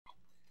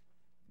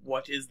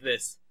What is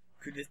this?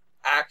 Could this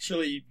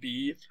actually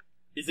be?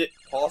 Is it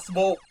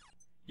possible?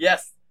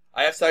 Yes,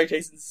 I have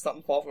salutations to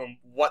something fall from.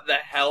 What the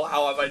hell?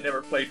 How have I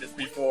never played this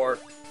before?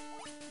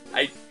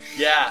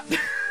 Yeah.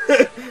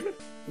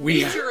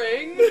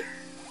 Featuring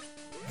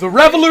the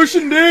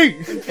Revolution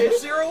Ding!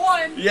 Pitch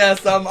 01!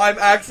 Yes, I'm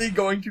actually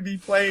going to be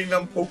playing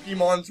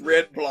Pokemon's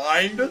Red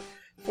Blind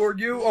for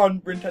you on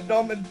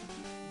Nintendo, and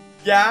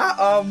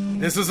yeah,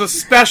 This is a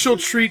special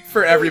treat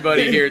for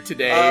everybody here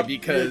today,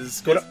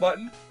 because... This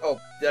button?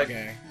 Oh, yeah.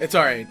 Okay. It's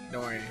alright,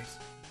 no worries.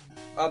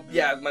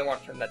 Yeah, I might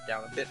want to turn that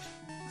down a bit.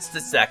 Just a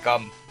sec,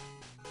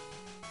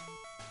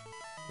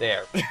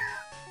 there.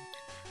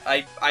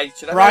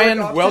 Brian,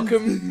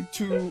 welcome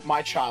to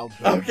my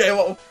childhood. Okay,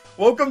 well,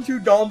 welcome to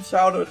Dom's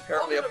childhood,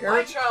 apparently. Welcome to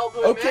my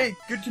childhood, okay, man.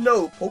 Good to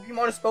know.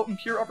 Pokemon is spelled in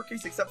pure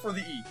uppercase except for the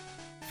E.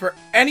 For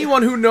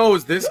anyone who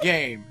knows this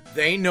game,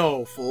 they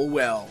know full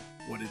well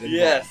what it involves.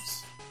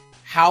 Yes.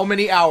 How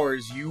many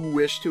hours you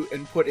wish to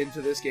input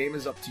into this game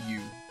is up to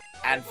you.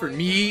 And for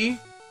me,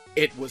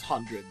 it was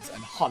hundreds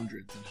and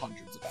hundreds and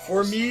hundreds of hours.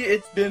 For me,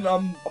 it's been,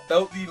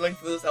 about the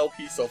length of this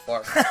LP so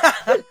far.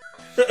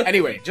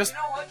 Anyway, just... You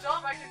know what,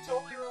 Dom? I can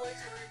totally relate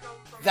to where you're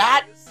coming from.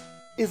 That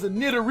is a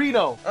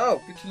Nidorino. Oh,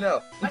 good to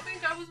know. I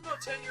think I was about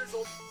 10 years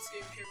old when this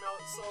game came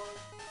out, so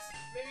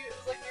maybe it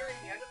was like nearing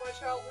the end of my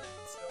childhood.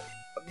 So.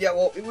 Yeah,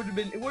 well, it would have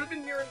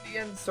been nearing the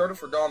end, sort of,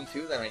 for Dom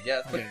too. Then I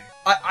guess. But Okay.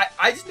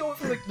 I just know it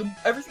from like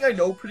everything I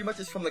know pretty much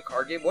is from the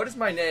card game. What is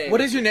my name?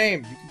 What is your name?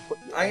 You can put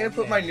your I'm gonna own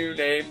put my name. new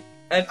name,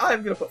 and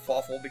I'm gonna put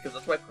Fawful because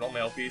that's what I put on my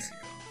LPs.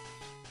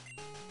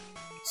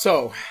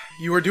 So,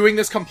 you are doing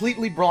this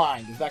completely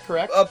blind, is that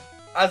correct?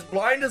 As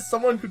blind as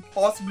someone could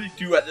possibly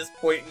do at this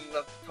point in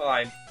the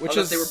time, Which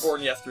unless is- they were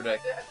born yesterday.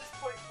 At this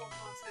point in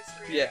Pokemon's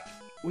history, Yeah.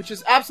 Which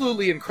is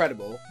absolutely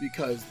incredible,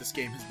 because this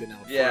game has been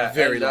out for Yeah, a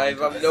very and long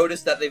I've time.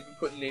 noticed that they've been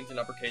putting names in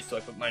uppercase, so I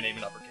put my name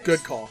in uppercase.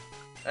 Good call.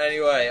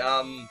 Anyway,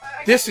 I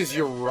This guess is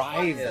your it's fun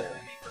rival. to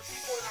be for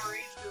people in our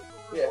age group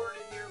who were Yeah. born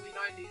in the early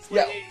 90s,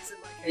 Yeah. late 80s in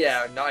my case.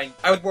 yeah,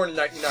 I was born in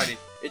 1990.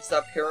 It's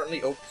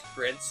apparently Oak's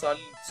grandson,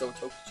 so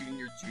it's Oak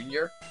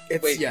Jr.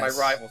 It's, Wait, yes. my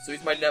rival, so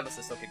he's my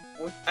nemesis. Okay,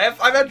 well, I've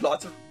had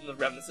lots of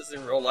nemesis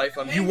in real life.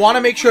 You want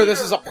to make sure this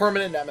is a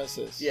permanent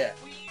nemesis. Yeah.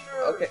 Wiener.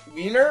 Okay,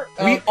 Wiener.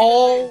 We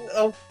all...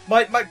 Oh,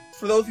 my.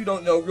 For those who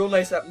don't know, real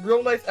life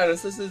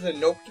nemesis in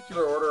no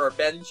particular order are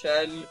Ben,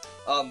 Chen,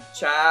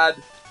 Chad.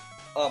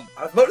 I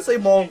was about to say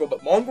Mongo,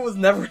 but Mongo was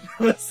never a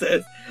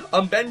nemesis.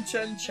 Ben,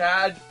 Chen,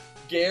 Chad,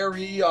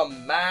 Gary,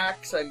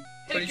 Max. I'm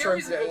Hey, pretty sure I'm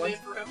Gary's a good forgetting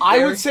name one. for him.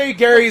 I would say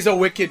Gary's a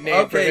wicked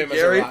name for Okay, him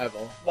Gary. as a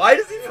rival. Why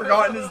has he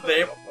forgotten his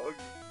name?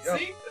 Yeah.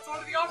 See? It's one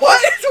of the options.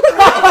 What?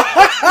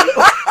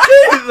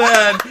 Okay,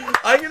 then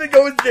I'm gonna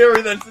go with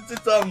Gary then, since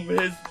it's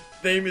his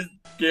name is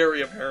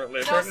Gary apparently.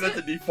 Now, Apparently that's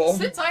a default.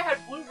 Since I had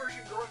blue version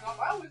growing up,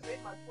 I always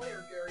made my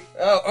player Gary.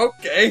 Oh,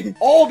 okay.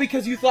 All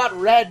because you thought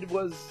red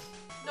was...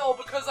 No,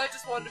 because I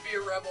just wanted to be a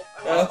rebel.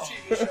 I watched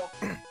a TV show.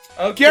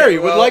 Okay, Gary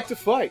would well, like to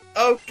fight.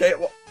 Okay,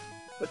 well,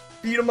 let's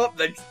beat him up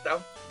then.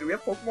 Now, do we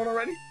have Pokemon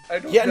already? I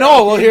don't Yeah, know.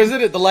 no, well here's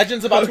it. The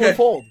legend's about to Okay.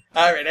 unfold.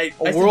 Alright, I A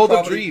should world of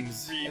probably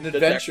dreams read and the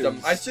text.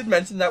 adventures. I should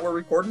mention that we're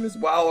recording as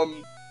well.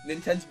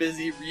 Nintendo's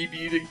busy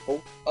rebooting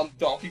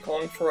Donkey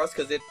Kong for us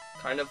because it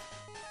kind of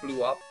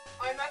blew up.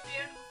 I'm at the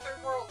end of the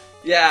third world.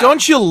 Yeah.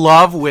 Don't you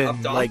love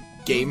when, Dom, like,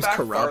 move games back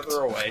corrupt?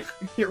 farther away.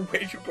 You're way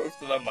too close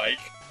to the mic.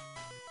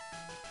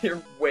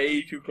 You're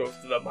way too close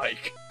to the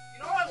mic. You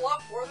know what I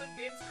love more than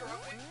games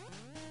corrupting?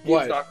 What?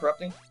 Game's not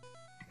corrupting.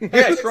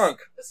 Hey, I shrunk.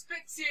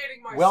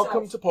 Asphyxiating myself.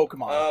 Welcome to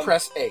Pokemon.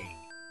 Press A.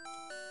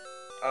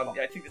 Yeah,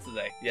 I think this is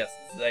A. Yes,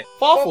 this is A.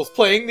 Fawful's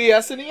playing the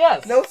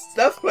SNES. No,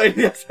 Steph's playing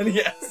the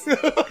SNES.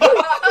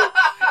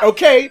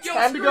 Okay, it's Yo,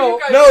 time to screw go. you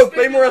guys. No, Spin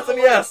play more it all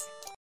SNES.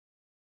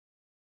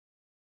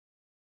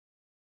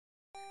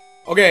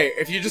 Okay,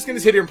 if you're just gonna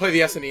sit here and play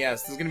the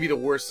SNES, this is gonna be the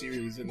worst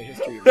series in the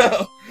history of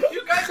No.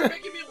 You guys are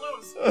making me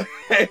lose.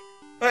 Okay.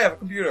 I have a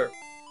computer.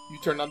 You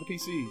turned on the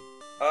PC.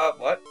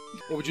 What?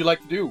 What would you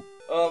like to do?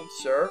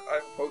 Sure. I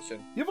have a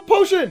potion. You have a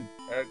potion!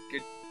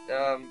 Good.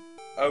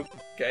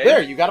 Okay.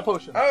 There, you got a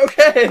potion.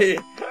 Okay.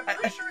 I'm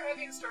pretty sure I had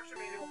the instruction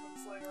manual from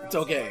this laying around. It's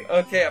okay.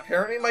 Okay,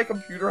 apparently my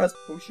computer has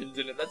potions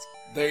in it. That's...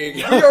 There you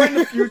We are in go.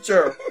 the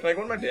future. Can I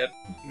go to my bed?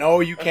 No,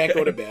 you can't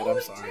go to Okay. bed,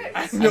 I'm sorry.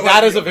 I have no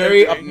That is idea a what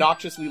very I'm doing.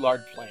 obnoxiously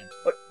large plant.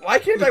 Why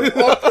can't I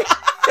walk?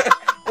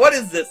 What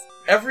is this?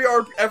 Every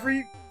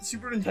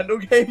Super Nintendo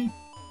game?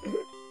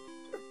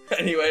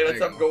 Anyway, let's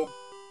There you go.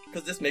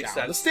 Because this makes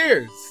Down the sense.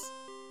 stairs.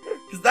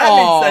 Because that Aw,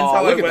 makes sense how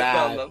I look went at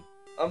down that.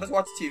 them. Let's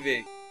watch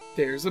TV.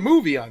 There's a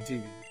movie on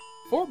TV.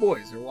 4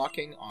 boys are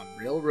walking on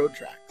railroad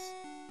tracks.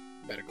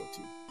 Better go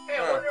too. Hey,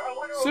 I wonder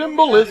what movie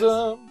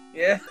Symbolism.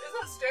 Yeah. that is. Is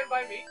that Stand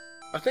By Me?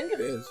 I think it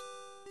is.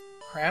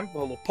 Crammed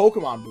full of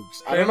Pokemon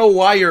books. I don't know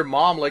why your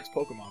mom likes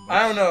Pokemon books.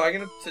 I don't know. I'm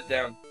gonna sit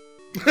down.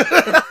 Maybe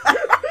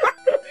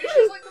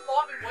she's like the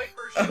mom in white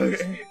version who used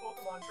to Okay. be a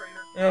Pokemon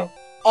trainer. No.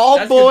 All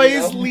That's gonna be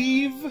boys no.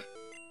 leave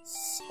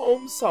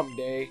home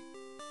someday.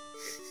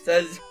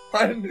 Says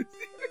one.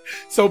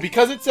 So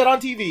because it's set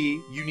on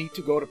TV, you need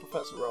to go to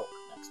Professor Oak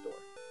next door.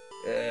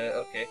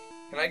 Okay.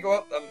 Can I go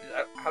up?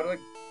 How do I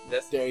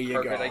This. There you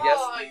Perfect, go. I guess.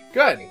 Oh,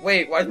 Good.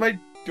 Wait, why is my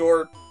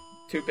door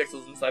 2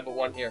 pixels inside but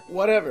 1 here?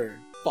 Whatever.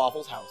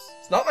 Waffle's house.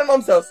 It's not my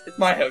mom's house. It's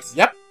my house.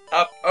 Yep.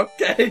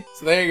 Okay.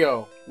 So there you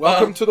go.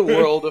 Welcome to the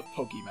world of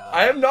Pokemon.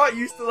 I am not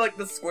used to like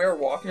the square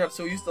walking. I'm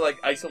so used to like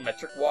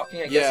isometric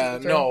walking. I guess. Yeah,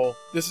 is the term. no.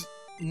 This is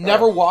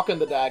never walk on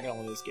the diagonal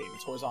in this game.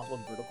 It's horizontal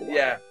and vertical. Walking.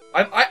 Yeah,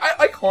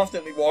 I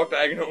constantly walk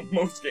diagonal in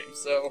most games.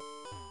 So,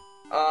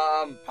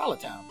 Pallet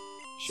Town.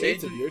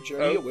 Shades of your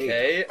journey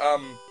away. Okay.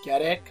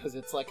 Get it? Because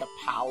it's like a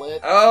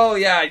palette. Oh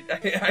yeah,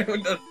 I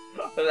went to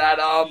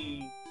that.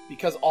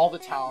 Because all the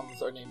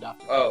towns are named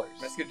after Oh, colors.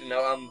 that's good to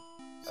know.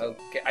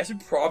 Okay, I should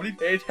probably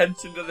pay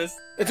attention to this.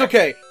 It's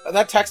okay.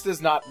 That text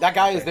is not. That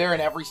guy is there in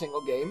every single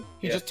game.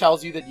 He Yeah. just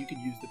tells you that you can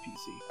use the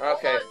PC.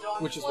 Okay. Hold on,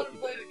 Dom. Which Just is let what him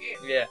you play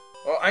the game. Yeah.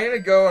 Well, I'm gonna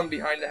go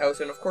behind the house,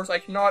 and of course I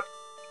cannot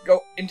go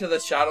into the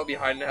shadow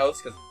behind the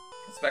house because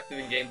perspective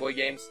in Game Boy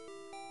games.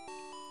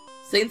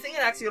 Same thing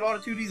in actually a lot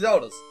of 2D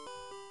Zeldas.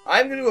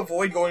 I'm gonna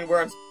avoid going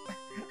where I'm.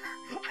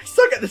 I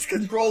suck at this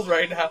controls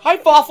right now. Hi,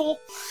 Boffle!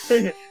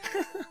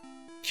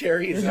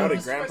 Carrie is out This at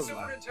is my Grandpa's Super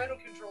lap.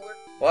 Nintendo controller.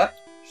 What?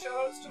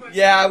 Shoutouts to my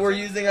Yeah, Super we're Nintendo.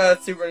 using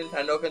a Super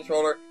Nintendo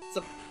controller.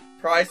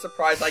 Surprise,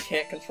 surprise, I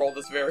can't control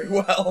this very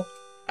well.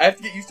 I have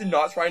to get used to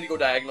not trying to go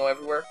diagonal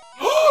everywhere.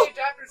 The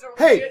adapters are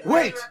Hey, legit, highly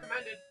wait!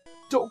 recommended.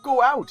 Don't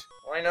go out!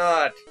 Why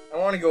not? I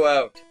want to go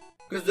out.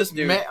 Who's this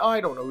dude?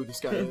 I don't know who this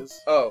guy is.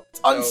 Oh,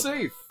 It's no.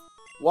 unsafe.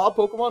 Wild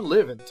Pokemon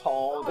live in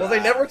tall Well, they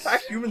never grass.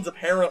 attack humans,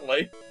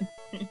 apparently.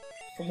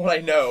 From what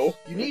I know.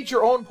 You need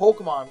your own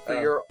Pokemon for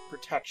Oh. your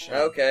protection.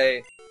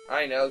 Okay,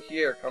 I know.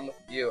 Here, come with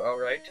you.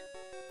 Alright.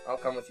 I'll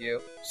come with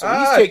you. So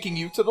he's taking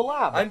you to the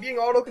lab. I'm being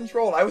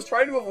auto-controlled. I was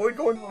trying to avoid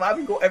going to the lab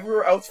and go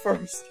everywhere else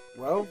first.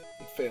 Well,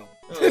 it failed.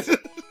 Finally,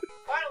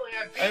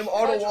 I beat I'm Legend.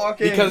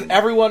 auto-walking. Because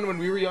everyone, when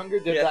we were younger,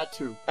 did Yeah. that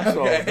too.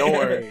 So Okay. don't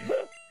worry.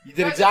 You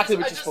did Guys, exactly I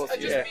what you're just- supposed to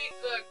I do. just Yeah.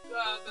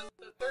 beat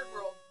the third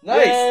world.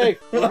 Nice! Yay!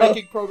 We're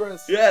making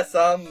progress. Yes,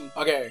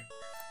 Okay.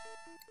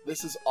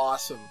 This is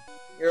awesome.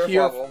 you're a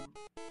Here- problem.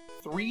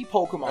 3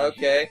 Pokemon.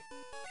 Okay.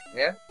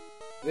 Yeah?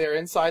 They're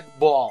inside the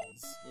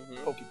balls. Mhm.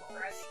 Pokeballs.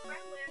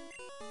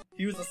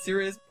 He was a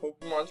serious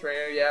Pokemon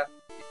trainer, yeah.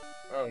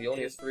 Oh, he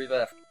only has 3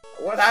 left.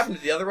 What happened?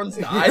 Did the other ones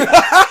die?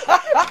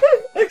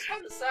 It's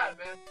kind of sad,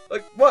 man.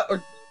 Like, what?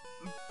 Or,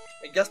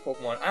 I guess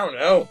Pokemon. I don't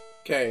know.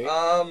 Okay.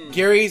 Um,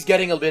 Gary's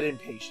getting a bit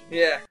impatient.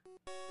 yeah.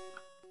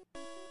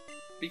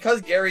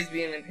 Because Gary's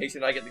being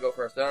impatient, I get to go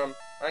first. I'm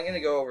gonna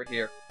go over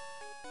here.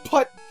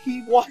 But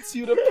he wants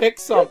you to pick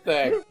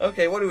something.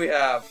 Okay, what do we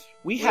have?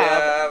 We We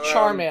have have,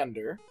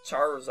 Charmander,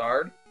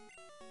 Charizard.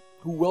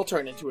 who will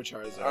turn into a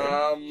Charizard.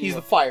 Um, He's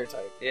the fire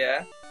type.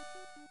 Yeah.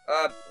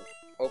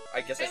 Oh,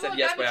 I guess I Hey, said look,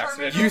 yes I'm by a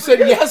accident. Charmander. You said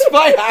yes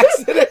by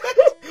accident.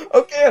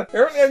 Okay,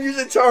 apparently I'm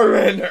using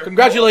Charmander.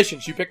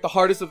 Congratulations, you picked the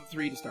hardest of the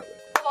 3 to start with.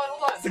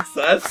 Hold on.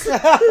 Success. I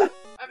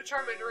have a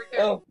Charmander right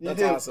there. Oh, you That's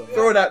do. awesome.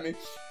 Throw it at me.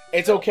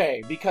 It's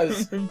okay,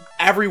 because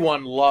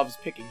everyone loves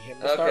picking him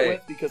to start Okay.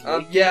 with, because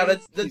Yeah, late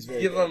let's game, he's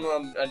very give good.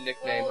 him a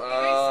nickname.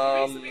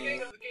 Well, he makes the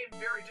beginning of the game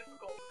very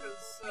difficult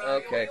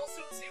because Okay. you'll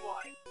soon see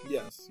why.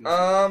 Yes.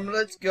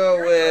 Let's go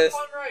You're with. a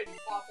fun ride, you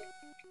waffle.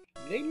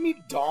 Name me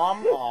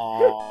Dom.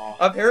 Aww.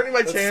 Apparently,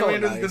 my That's so Charmander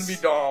is nice. gonna be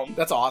Dom.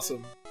 That's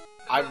awesome.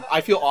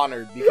 I feel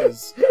honored,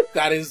 because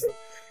that is...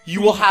 You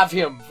will have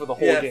him for the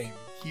whole Yes. game.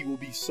 He will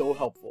be so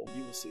helpful.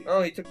 You will see.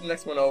 Oh, he took the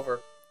next one over.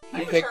 He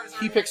I'm a picked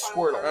Charizard,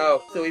 Squirtle. I'm a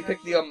Oh, so he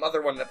picked the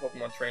other one that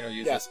Pokemon Trainer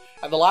uses. Yes,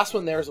 and the last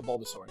one there is a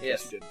Bulbasaur, in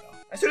Yes. case you didn't know.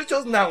 I should have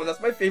chosen that one.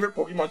 That's my favorite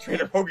Pokemon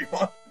Trainer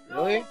Pokemon.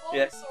 Really? No,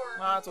 Yes. Bulbasaur.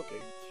 Nah, it's okay.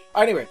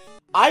 Anyway,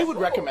 I would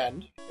Oh.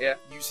 recommend Yeah.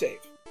 you save.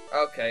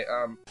 Okay,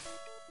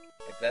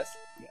 like this.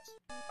 Yes.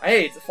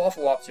 Hey, it's a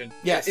thoughtful option.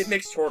 Yes. It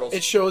makes turtles.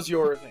 It shows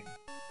your thing.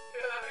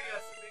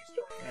 Yes, it makes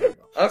Charmander. There you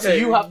go. Okay. So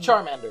you have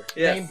Charmander,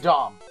 Yes. named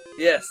Dom.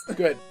 Yes.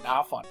 Good, now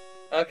have fun.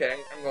 Okay,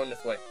 I'm going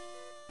this way.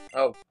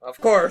 Oh, of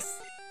course.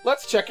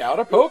 Let's check out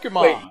a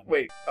Pokemon.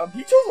 Wait.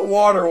 He chose a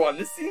water one.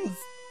 This seems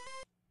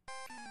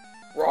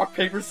rock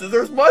paper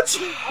scissors much.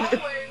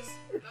 Always.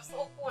 That's the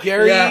whole point.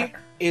 Gary Yeah.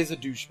 is a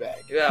douchebag.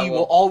 Yeah, he well-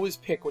 will always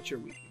pick what you're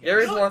weak against.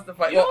 Gary You know- wants to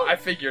fight. you know- Well, I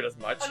figured as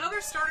much.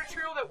 Another starter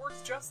trio that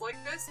works just like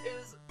this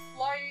is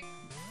Flying,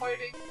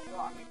 Fighting,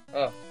 Rock.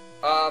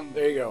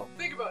 There you go.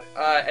 Think about it.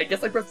 I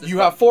guess I pressed this. You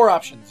have 4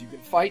 options. You can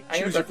fight, I'm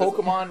choose gonna your press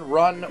this Pokemon,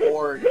 run,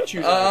 or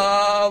choose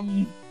a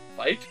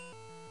fight.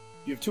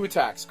 You have 2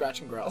 attacks, Scratch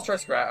and Growl. Let's try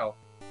Scratch.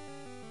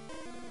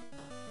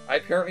 I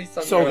apparently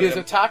So his him.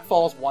 attack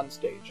falls 1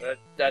 stage.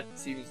 That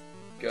seems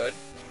good.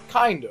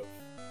 Kind of.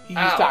 He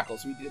used Ow. tackle,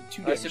 so he did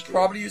 2 I damage. should to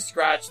probably use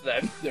Scratch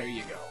then. him. There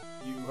you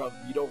go.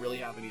 You don't really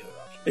have any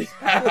other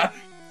options.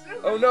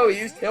 Oh no, he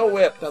used Tail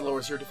Whip. That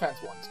lowers your defense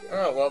 1 stage.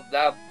 Oh well,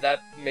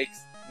 that makes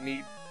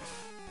me.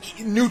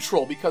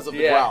 Neutral because of the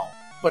Yeah. growl,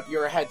 but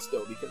you're ahead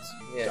still because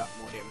you've Yeah. got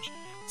more damage.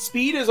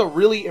 Speed is a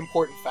really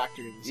important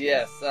factor in this game.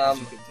 Yes. As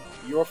you can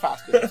tell. You're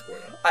faster than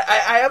Squirtle.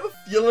 I have a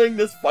feeling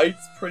this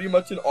fight's pretty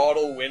much an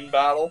auto win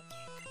battle.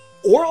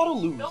 Or auto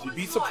lose. No, You'd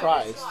be it's not,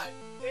 surprised. it's not.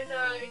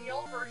 In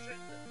yellow version,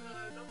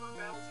 the number of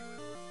battles you would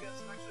lose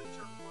against actually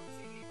turns 1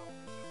 CD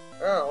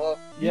Oh, well.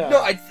 Yeah.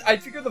 No, I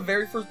figured the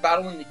very first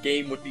battle in the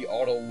game would be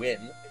auto-win.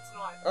 It's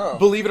not. Oh.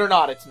 Believe it or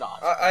not, it's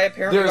not. I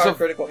apparently got a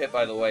critical hit,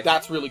 by the way.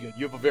 That's really good.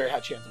 You have a very high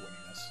chance of winning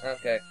this.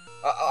 Okay.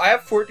 I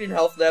have 14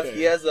 health left. Okay.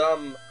 He has,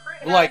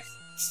 Like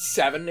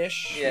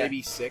 7-ish, Yeah.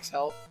 maybe 6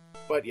 health.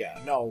 But yeah,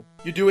 no.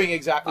 You're doing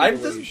exactly I'm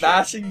the way you just should.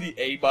 bashing the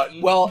A button.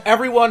 Well,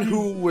 everyone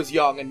who was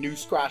young and knew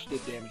Scratch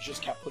did damage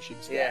just kept pushing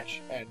Yeah.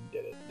 Scratch and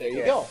did it. There you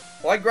Yeah. go.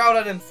 Well, I growled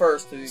at him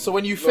first. To So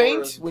when you lower faint,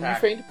 his when you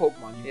attack. faint a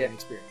Pokemon, you Yeah. gain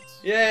experience.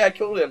 Yeah, I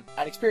killed him.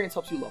 And experience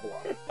helps you level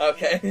up.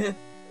 Okay.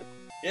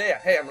 yeah,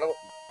 hey, I'm level...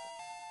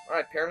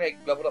 Alright, apparently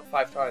I leveled up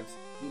 5 times.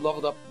 You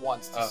leveled up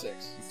once to Oh.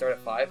 6. You start at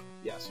 5?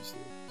 Yes, you still.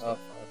 Oh, okay.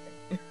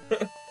 Does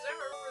anyone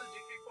remember where the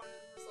DK point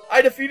is in this level?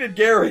 I defeated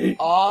Gary!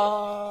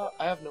 I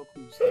have no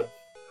clue, Steph. God damn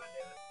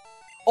it.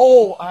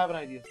 Oh, I have an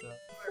idea,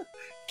 Steph.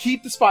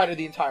 Keep the spider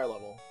the entire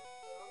level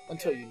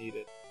until you need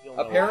it. You'll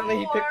know. Apparently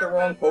he picked the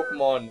wrong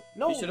Pokemon.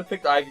 No. He should have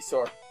picked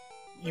Ivysaur.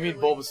 You mean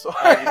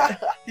Bulbasaur?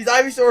 He's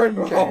Ivysaur and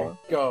Okay, wrong.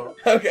 go.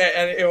 Okay,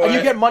 and it was... And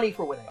you get money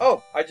for winning.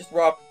 Oh, I just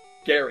robbed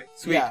Gary.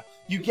 Sweet. Yeah,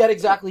 you get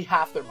exactly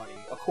half their money,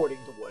 according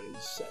to what is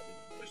said.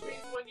 Which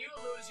means when you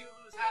lose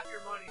half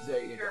your money. So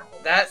There be you go. careful.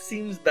 That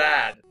seems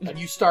bad. And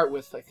you start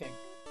with, I think,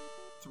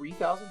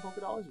 3,000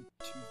 Pokédollars or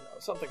 2,000,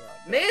 something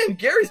like that. Man,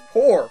 Gary's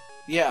poor.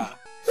 Yeah.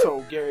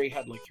 So Gary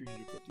had like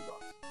 350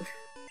 bucks.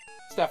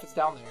 Steph, it's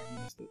down there.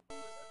 You missed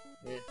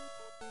it.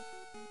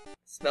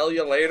 Smell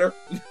you later.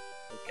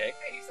 Okay.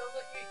 Hey, he sounds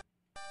like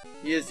me.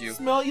 He is you.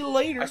 Smell you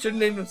later. I should have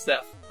named him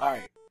Steph. All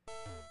right.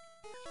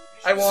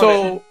 I want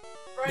So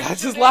Brian,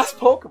 that's your his name- last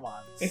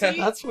Pokemon. Yeah.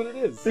 That's what it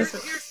is. Here's a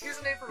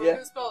name for him. Yeah. I'm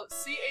gonna spell it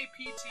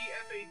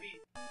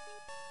CAPTFAB.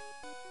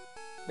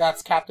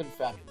 That's Captain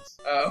Fabulous.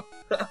 Oh.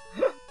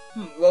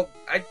 Well,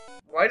 I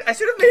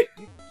should have made...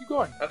 Keep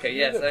going. Okay,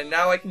 You're yes, good. and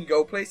now I can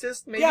go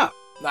places, maybe? Yeah.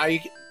 Now you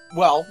can,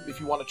 well, if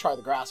you want to try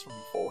the grass from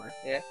before.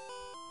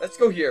 Let's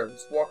go here.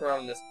 Just walk around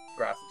in this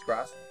grass. It's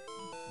grass.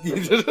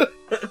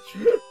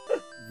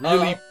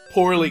 Really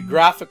poorly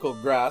graphical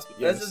grass, but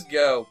yes. Let's just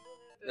go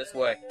this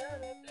way.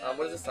 What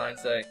does the sign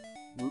say?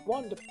 Route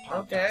 1 to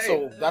Pound Okay.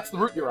 Town. So that's the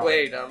route you're on.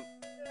 Wait,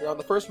 You're on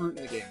the first route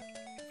in the game.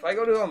 if I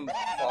go to,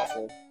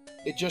 Fossil.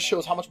 It just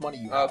shows how much money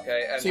you have.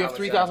 Okay, and So you how have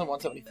much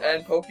 3,175.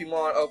 And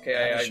Pokemon, okay,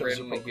 And it I shows you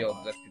randomly healed.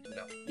 Pokemon. That's good to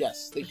know.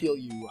 Yes, they heal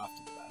you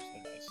after the match.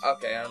 They're nice.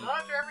 Okay, Not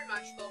after every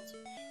match, though.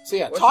 So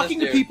yeah, What's talking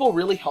this to do? people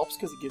really helps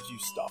because it gives you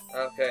stuff.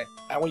 Okay,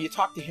 And when you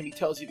talk to him, he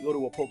tells you to go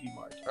to a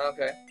Pokemart.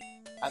 okay.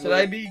 And Should the I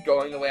way- be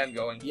going the way I'm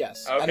going?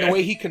 Yes. Okay. And the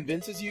way he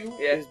convinces you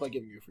Yeah. is by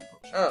giving you a free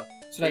potion. Oh,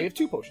 So now you have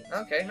 2 potions.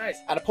 okay, nice.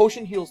 And a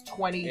potion heals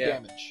 20 Yeah.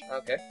 damage.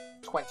 Okay.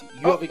 20. You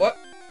Oh, have what?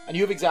 And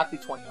you have exactly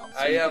 20 health. So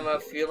I you am can heal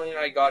it. feeling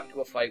I got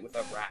into a fight with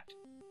a rat.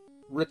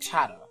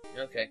 Rattata.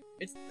 Okay.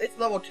 It's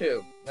level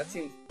 2. That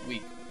seems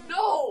weak.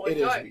 No! It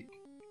is died. weak.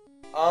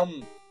 What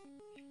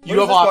You does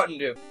have this op- button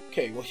do?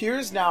 Okay, well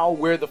here's now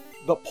where the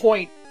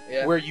point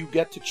Yeah. where you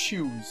get to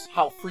choose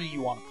how free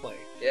you want to play.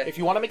 Yeah. If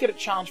you want to make it a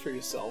challenge for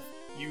yourself,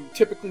 you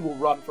typically will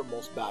run for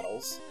most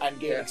battles and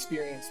gain Yeah.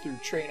 experience through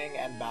training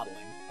and battling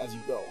as you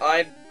go.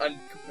 I'm a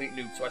complete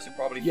noob, so I should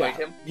probably yeah, fight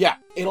him. yeah,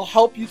 it'll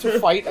help you to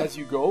fight as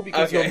you go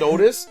because Okay. you'll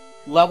notice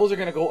levels are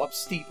going to go up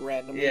steep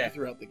randomly Yeah.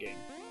 throughout the game.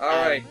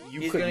 Alright,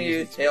 you he's could gonna use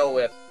use it. Tail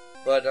Whip,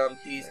 but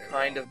he's There you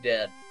kind go. of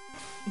dead.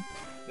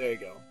 There you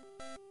go.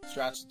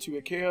 Scratch to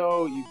a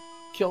KO, you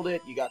killed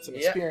it, you got some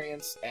Yeah.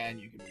 experience, and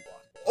you can move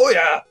on. Oh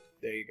yeah!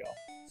 There you go.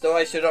 So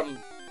I should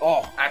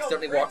Oh,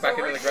 accidentally No, walk back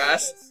Briggs, into the no,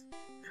 grass. Briggs.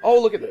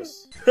 oh, look at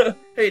this.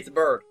 Hey, it's a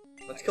bird.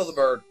 Let's kill the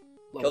bird.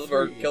 Kill Level the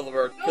bird, 3. kill the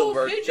bird, No, kill the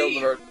bird, kill the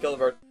Pidgey! bird, kill the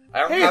bird. I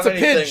don't Hey, have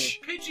it's a anything.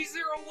 Pidge!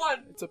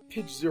 PG-01. It's a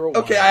Pidge 01.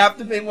 Okay, I have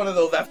to name one of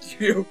those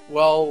after you.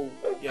 Well,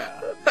 yeah.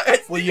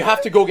 Well, you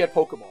have to go get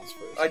Pokemons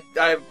first.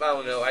 I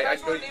don't know. I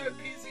Guys don't want to name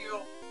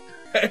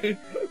it PZO.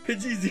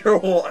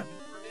 Pidgey01. Or Nintendo.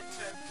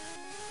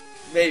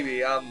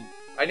 Maybe.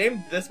 I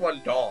named this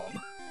one Dom.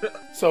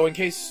 So, in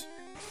case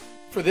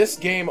for this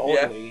game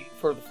Yeah. only,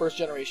 for the first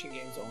generation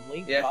games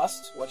only, Yeah.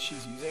 Dust, what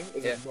she's using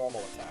is Yeah. a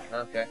normal attack.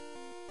 Okay.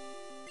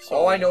 So,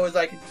 All I know is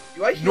I can.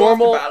 Do I heal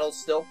Normal- after battles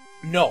still?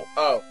 No.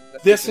 Oh.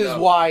 That's This good to is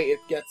know. why it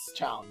gets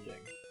challenging.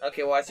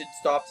 Okay, well I should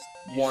stop.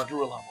 You One. just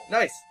drew a level.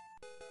 Nice.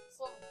 It's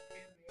a little pain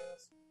in the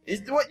ass.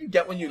 Is what you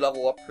get when you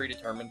level up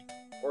predetermined,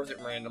 or is it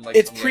random? Like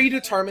It's some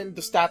predetermined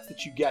the stats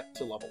that you get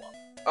to level up.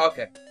 weird-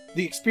 Okay.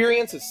 The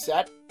experience is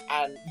set,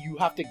 and you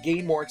have to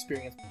gain more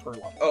experience per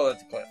level. Oh,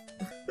 that's a cliff.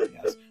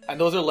 Yes.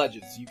 And those are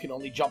ledges. You can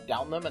only jump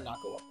down them and not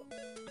go up them.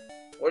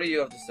 What do you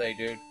have to say,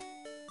 dude?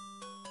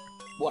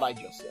 What I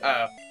just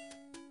said.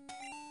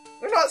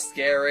 They're not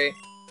scary.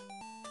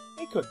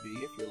 It could be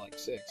if you're like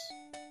 6.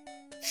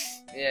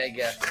 Yeah, I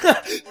guess.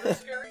 What's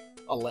scary?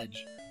 A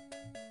ledge.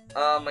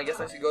 I guess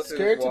I should go through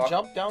Scared this to walk.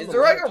 jump down Is the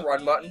there like ledge? a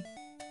run button?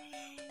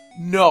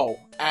 No,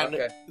 and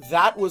Okay.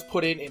 that was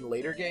put in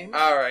later games,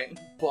 Alright.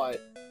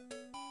 but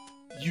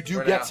you do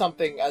For get now.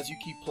 something as you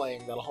keep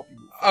playing that'll help you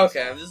move faster.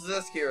 Okay, I'm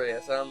just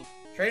curious.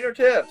 Trainer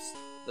tips.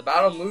 The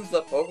battle moves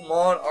of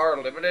Pokemon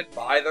are limited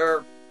by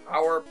their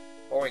power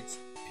points.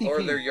 PP.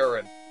 Or their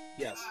urine.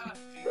 Yes.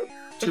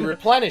 To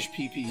replenish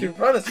PP. To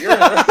replenish your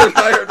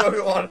entire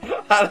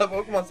Pokemon at a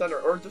Pokemon Center,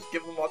 or just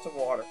give them lots of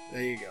water.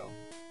 There you go.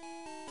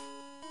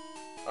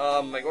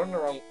 Am I going the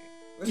wrong?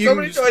 There's You so can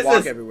many just choices.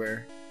 walk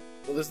everywhere.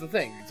 Well, this is the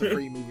thing. It's a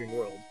free moving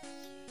world.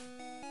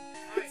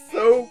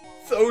 So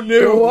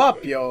new. Go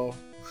up, yo.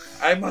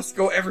 I must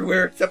go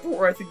everywhere except for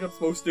where I think I'm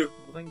supposed to.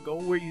 Well, then go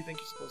where you think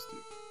you're supposed to.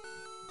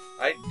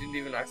 I didn't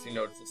even actually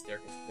notice the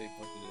staircase. They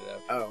pointed it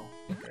out. Oh,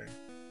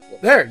 okay.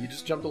 There, you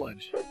just jumped a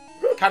ledge.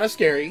 Kind of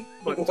scary,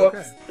 but it's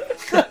okay.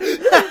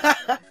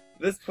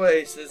 This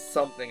place is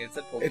something. It's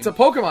a Pokemon. It's a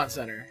Pokemon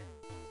Center.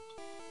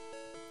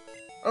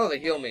 Oh, they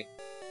heal me.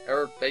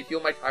 Or they heal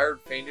my tired,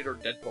 fainted, or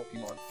dead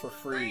Pokemon. For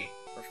free.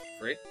 For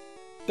free?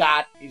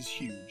 That is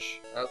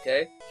huge.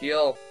 Okay.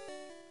 Heal.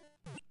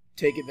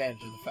 Take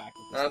advantage of the fact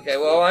that this Okay, is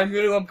well, free. I'm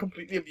going to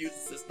completely abuse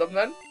the system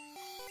then.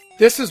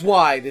 This is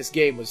why this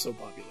game was so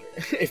popular.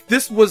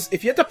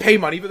 If you had to pay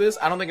money for this,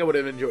 I don't think I would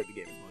have enjoyed the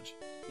game as much.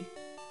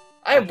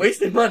 I am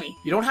wasting money.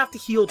 You don't have to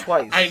heal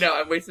twice. I know,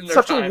 I'm wasting their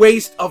Such time. a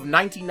waste of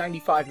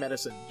 1995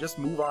 medicine. Just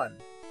move on.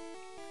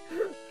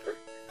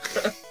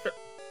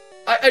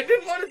 I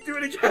didn't want to do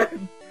it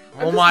again. I'm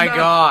Oh just my not-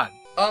 god.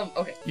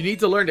 Okay. You need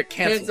to learn to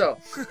cancel.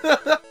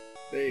 Cancel.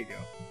 There you go.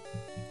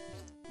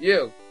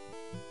 You.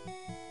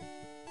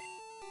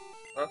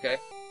 Okay.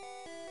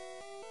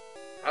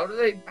 How do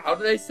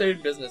they stay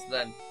in business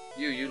then?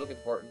 You look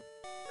important.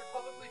 They're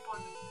publicly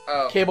funded.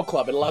 Oh. Cable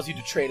Club, it allows you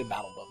to trade and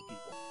battle with other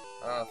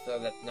people. So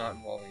that's not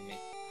involving me.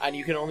 And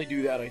you can only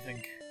do that, I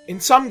think, in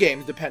some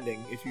games,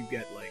 depending if you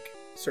get, like,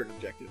 certain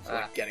objectives,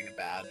 like getting a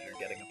badge or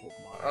getting a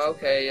Pokemon or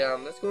Okay,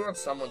 let's go on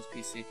someone's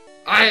PC.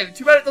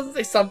 Too bad it doesn't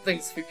say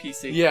something's for PC.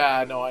 something.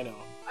 Yeah, no, I know.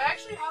 I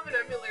actually have an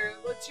emulator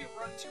that lets you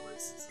run two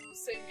instances of the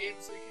same game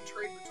so you can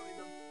trade between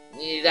them.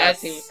 Yeah, that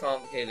seems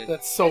complicated.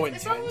 That's so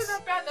It's not really intense.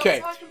 that bad. That Okay,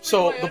 was how I completed so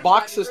my the Animal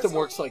box Crossing system Crystal.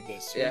 works like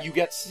this. Yeah. When you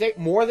get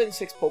more than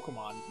 6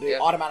 Pokemon, they Yeah.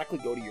 automatically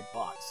go to your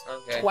box.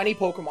 Okay. 20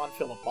 Pokemon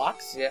fill a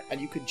box, Yeah. and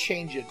you can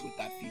change it with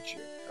that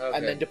feature. Okay.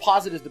 And then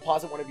deposit is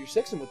deposit one of your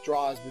 6, and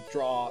withdraw is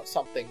withdraw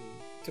something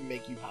to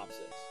make you have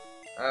 6.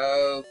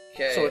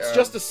 Okay. So it's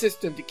just a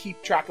system to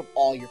keep track of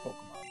all your Pokemon.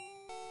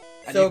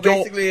 And So you don't,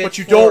 basically but it's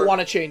you for- don't want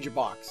to change your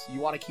box. You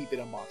want to keep it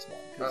on box 1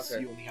 because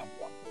Okay. you only have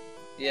 1 Pokemon.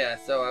 Yeah,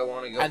 so I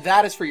want to go. And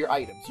that is for your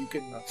items. You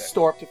can Okay.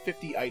 store up to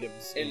 50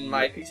 items In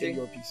my PC? In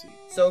your PC.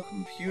 So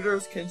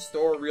computers can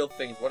store real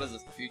things. What is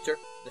this? The future?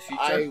 The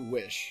future? I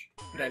wish.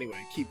 But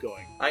anyway, keep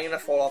going. I'm gonna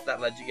fall off that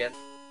ledge again.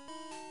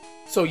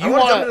 So I you want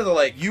to jump want into the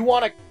lake. you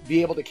want to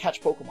be able to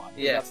catch Pokemon.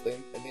 Yeah. That's the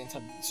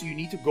intent. So you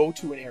need to go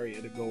to an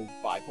area to go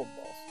buy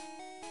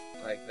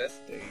Pokeballs. Like this.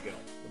 There you go.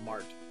 The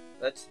mart.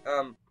 That's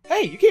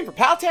Hey, you came from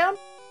Paltown?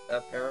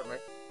 apparently.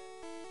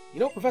 You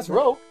know Professor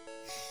Oak.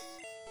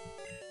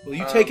 Will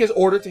you take his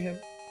order to him?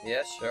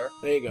 Yeah, sure.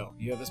 There you go.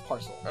 You have this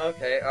parcel.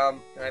 Okay. Can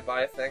I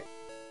buy a thing?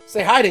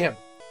 Say hi to him.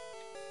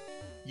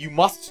 You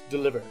must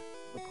deliver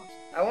the parcel.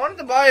 I wanted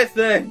to buy a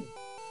thing.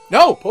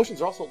 No,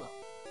 potions are all sold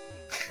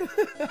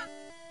out.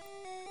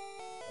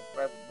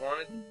 I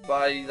wanted to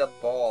buy the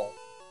ball.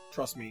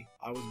 Trust me,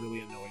 I was really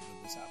annoyed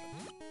when this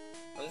happened.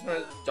 I'm just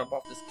gonna jump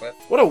off this cliff.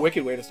 What a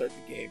wicked way to start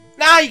the game.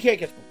 Nah, you can't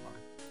catch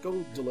Pokemon.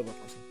 Go deliver a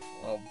person.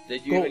 Well,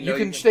 did you Go, even know you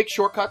can take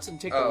shortcuts and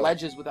take the Oh.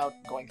 ledges without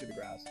going through the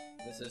grass.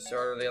 This is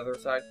short on the other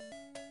side.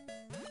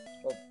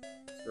 Oh,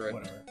 screw it.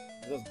 Whatever.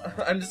 It doesn't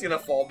matter. I'm just gonna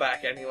fall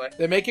back anyway.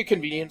 They make it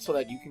convenient so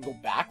that you can go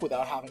back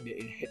without having to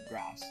hit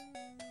grass.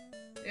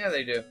 Yeah,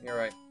 they do. You're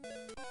right.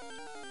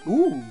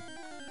 Ooh,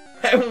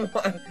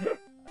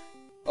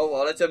 Oh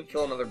well, let's him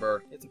kill another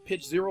bird. it's a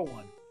pitch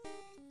 01.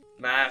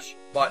 Mash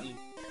button.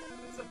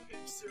 It's a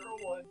page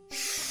 01.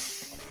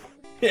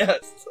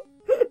 Yes.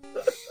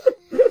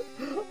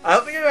 I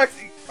don't think I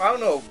actually. I don't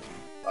know.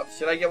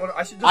 Should I get one?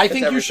 I should. Just I catch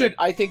think you everything. should.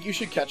 I think you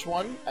should catch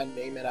one and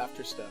name it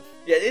after stuff.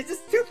 Yeah, it's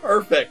just too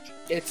perfect.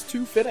 It's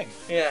too fitting.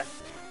 Yeah.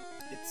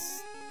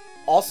 It's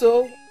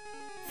also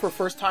for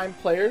first-time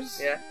players.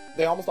 Yeah.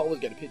 They almost always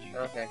get a Pidgey.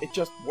 Okay. It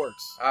just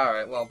works. All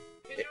right. Well.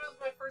 Pidgey was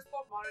my first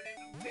Pokemon. I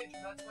named him Pidge,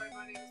 and that's why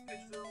my name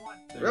is Pidge 01.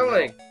 There you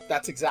Really? go.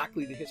 That's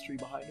exactly the history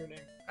behind your name.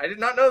 I did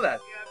not know that.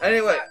 Yeah,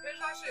 Anyway. Pidge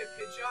is actually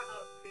a Pidgeot,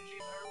 not a Pidgey,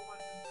 but everyone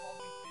calls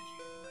me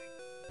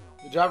Pidgey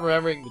anyway. Good job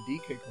remembering the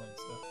DK clan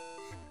stuff.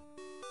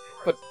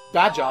 But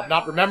bad job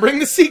not remembering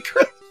the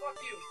secret. Fuck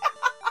you.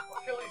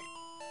 I'll kill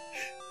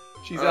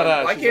you. She's at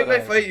a. Why she's can't at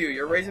I a- fight you?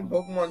 You're raising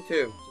Pokemon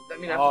too. Does that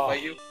mean I have Oh. to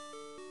fight you?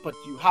 But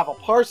you have a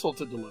parcel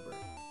to deliver.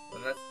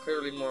 And that's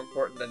clearly more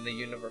important than the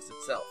universe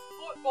itself.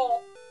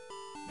 Football.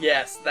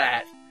 Yes,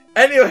 that.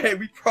 Anyway,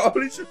 we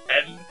probably should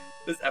end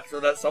this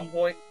episode at some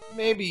point.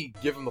 Maybe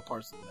give him the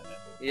parcel and then end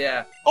it.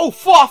 Yeah. Oh,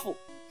 Fawful!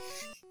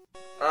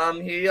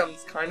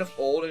 He's kind of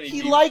old and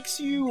He likes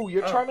you!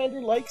 Your Oh.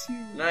 Charmander likes you!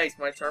 Nice,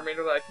 my Charmander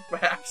that I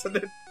took by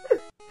accident.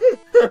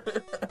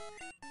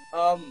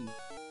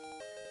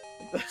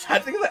 I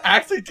think I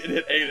actually did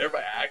hit A there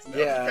by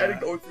accident. I Yeah. was trying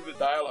to go through the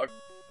dialogue.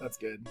 That's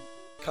good.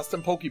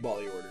 Custom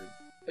Pokeball you ordered.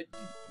 But,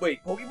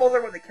 wait, Pokeballs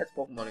are when they catch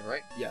Pokemon,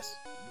 right? Yes.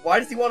 Why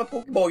does he want a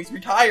Pokeball? He's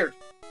retired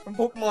from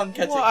Pokemon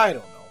catching. Well, I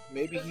don't know.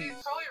 Maybe Because he's...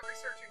 he's probably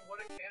researching what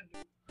it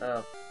can do.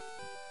 Oh.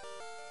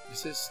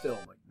 This is still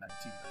like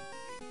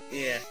 1998.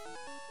 Yeah.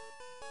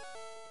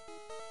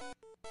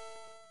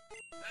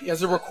 He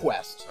has a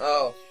request.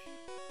 Oh.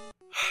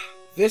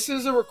 This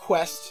is a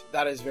request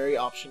that is very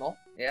optional.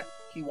 Yeah.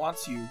 He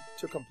wants you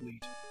to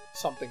complete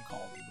something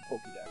called the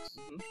Pokédex.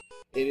 Mm-hmm.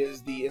 It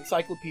is the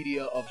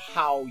encyclopedia of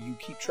how you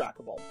keep track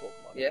of all the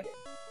Pokemon. Yeah. In the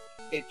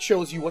game. It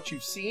shows you what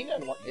you've seen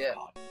and what you've Yeah.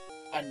 caught.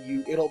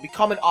 And it'll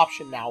become an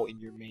option now in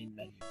your main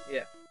menu.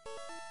 Yeah.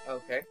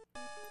 Okay.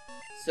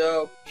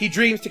 So He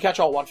dreams to catch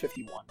all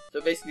 151.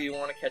 So basically, you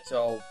want to catch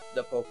all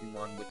the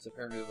Pokemon, which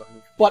apparently is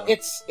 100. But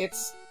it's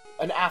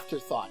an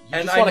afterthought. You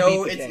And just I wanna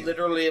know beat the it's game.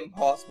 literally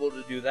impossible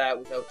to do that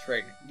without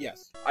training.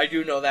 Yes. I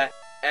do know that,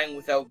 and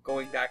without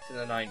going back to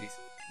the 90s.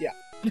 Yeah.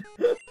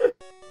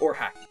 Or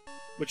hacking.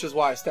 Which is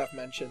why Steph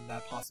mentioned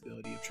that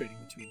possibility of trading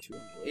between two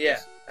emulators. Yeah.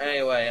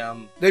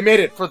 Anyway, They made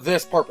it for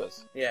this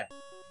purpose. yeah.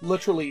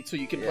 Literally, so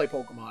you can Yeah. play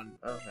Pokemon.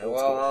 Okay. Old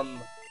Well, school.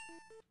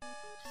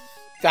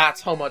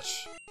 That's how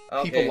much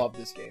okay. people love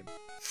this game.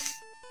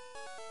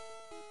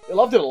 They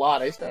loved it a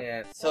lot, eh, Steph?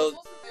 Yeah. Well, So this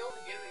wasn't the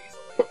only game that used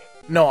a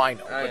link. No, I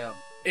know. I but know.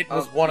 it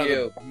was Um, one of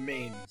you. the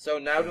main. So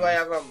now do I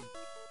have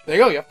There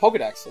you go. You have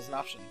Pokedex as an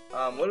option.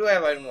 what do I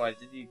have item wise?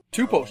 Did you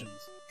 2 potions.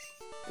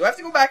 Do I have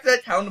to go back to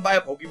that town to buy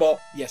a Pokeball?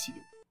 Yes, you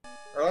do.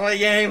 Early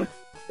game.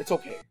 It's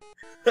okay.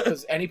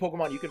 Because any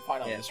Pokemon you can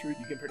find on Yeah. this route,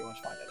 you can pretty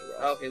much find anywhere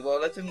else. Okay. Well,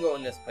 let him go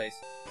in this place.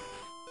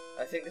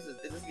 I think this is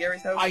this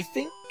Gary's house? I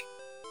think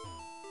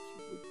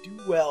you would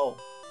do well.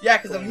 Yeah,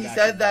 because Going he back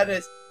said in that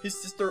time.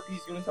 his sister,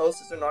 he's going to tell his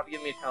sister not to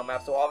give me a town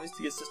map, so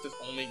obviously his sister's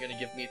only going to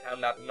give me a town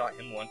map and not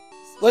him one.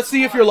 Let's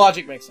see if your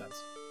logic makes sense.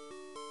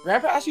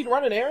 Grandpa asked you to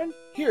run an errand?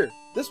 Here,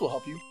 this will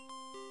help you.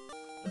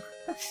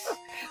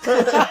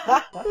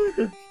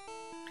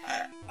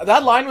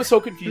 That line was so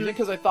confusing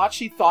because I thought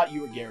she thought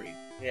you were Gary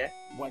Yeah?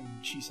 when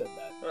she said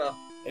that. Well,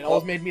 It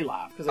always made me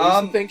laugh because I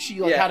used to think she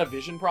yeah. had a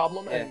vision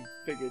problem and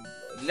figured.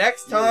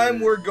 next time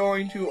we're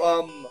going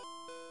to,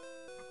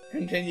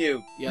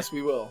 continue. Yes,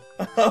 we will.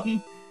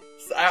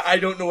 So I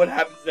don't know what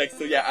happens next,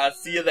 so yeah,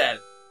 see you then.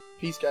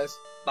 Peace, guys.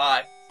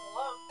 Bye.